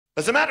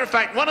As a matter of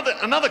fact,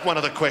 another one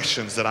of the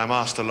questions that I'm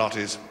asked a lot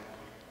is,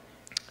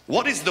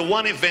 what is the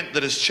one event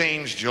that has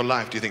changed your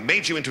life, do you think,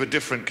 made you into a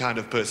different kind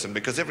of person?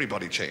 Because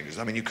everybody changes.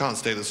 I mean, you can't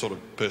stay the sort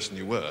of person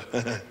you were.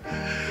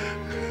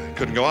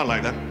 Couldn't go on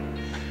like that.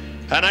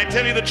 And I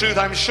tell you the truth,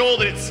 I'm sure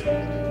that it's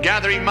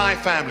gathering my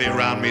family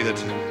around me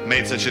that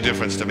made such a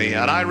difference to me.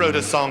 And I wrote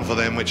a song for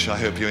them, which I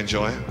hope you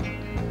enjoy.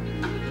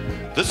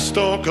 The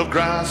stalk of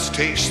grass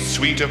tastes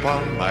sweet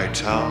upon my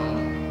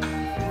tongue.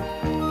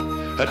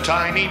 A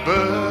tiny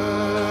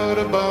bird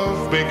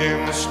above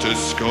begins to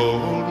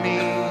scold me.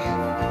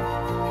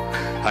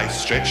 I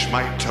stretch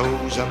my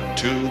toes up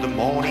to the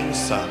morning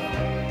sun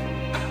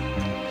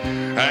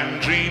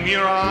and dream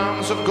your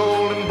arms of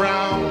golden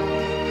brown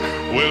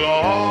will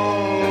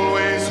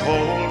always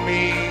hold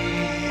me.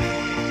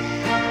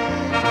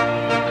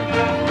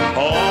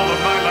 All of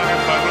my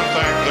life I will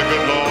thank the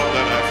good Lord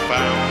that I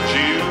found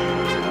you.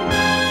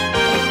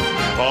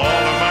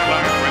 All of my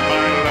life with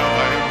my love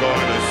I am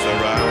going to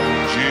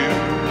surround you,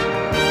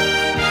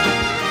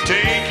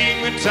 taking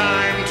the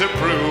time to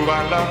prove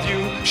I love you,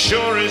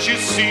 sure as you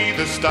see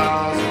the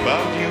stars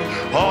above you.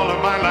 All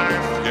of my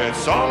life,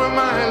 yes, all of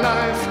my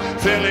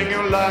life, filling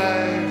your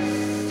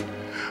life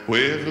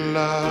with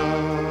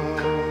love.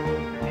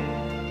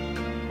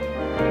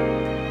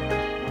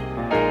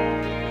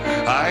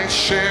 I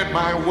shared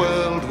my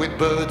world with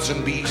birds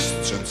and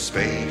beasts and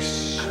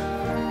space.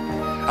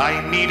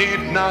 I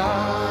needed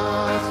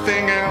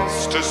nothing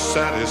else to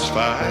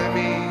satisfy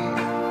me.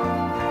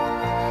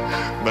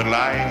 But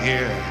lying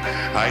here,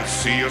 I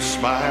see your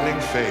smiling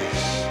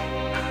face.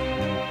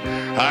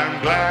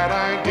 I'm glad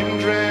I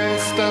didn't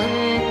rest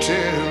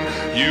until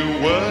you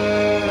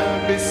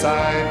were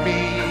beside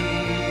me.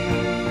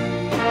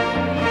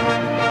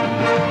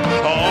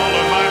 All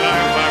of my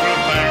life I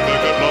will thank the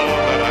good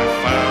Lord that I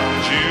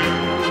found you.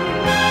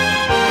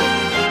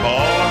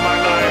 All of my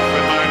life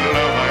with my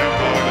love I am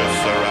going to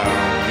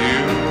surround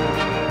you,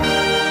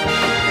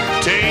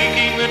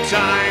 taking the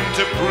time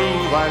to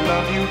prove I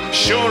love you,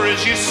 sure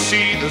as you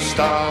see the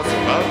stars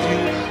above you.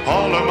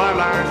 All of my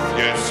life,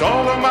 yes,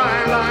 all of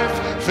my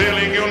life,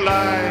 filling your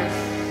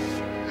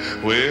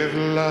life with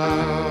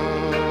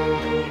love.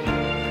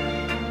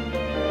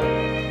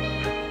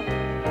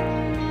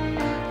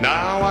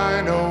 Now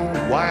I know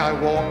why I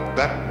walked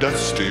that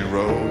dusty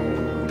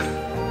road.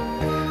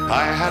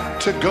 I had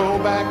to go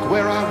back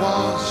where I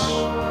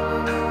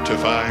was to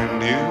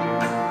find you.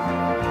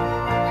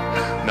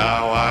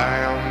 Now I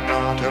am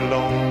not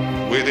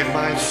alone within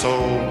my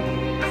soul.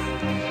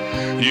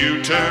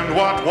 You turned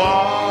what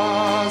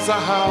was a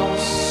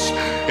house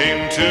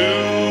into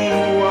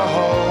a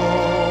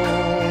home.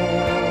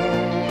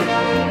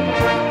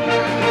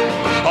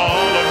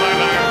 All of my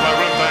life I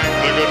will thank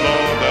the good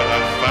Lord that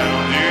I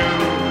found you.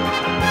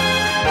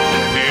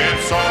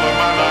 Yes, all of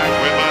my life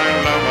with my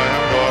love I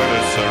am going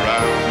to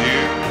surround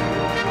you,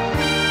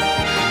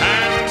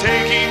 and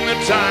taking the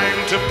time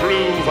to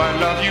prove I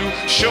love you,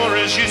 sure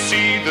as you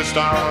see the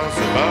stars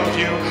above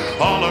you.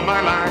 All of my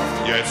life,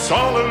 yes,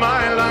 all of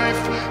my life,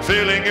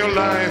 filling your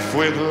life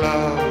with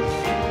love.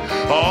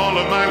 All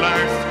of my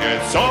life,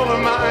 yes, all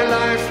of my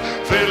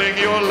life, filling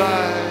your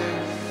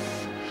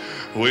life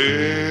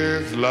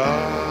with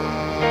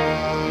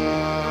love.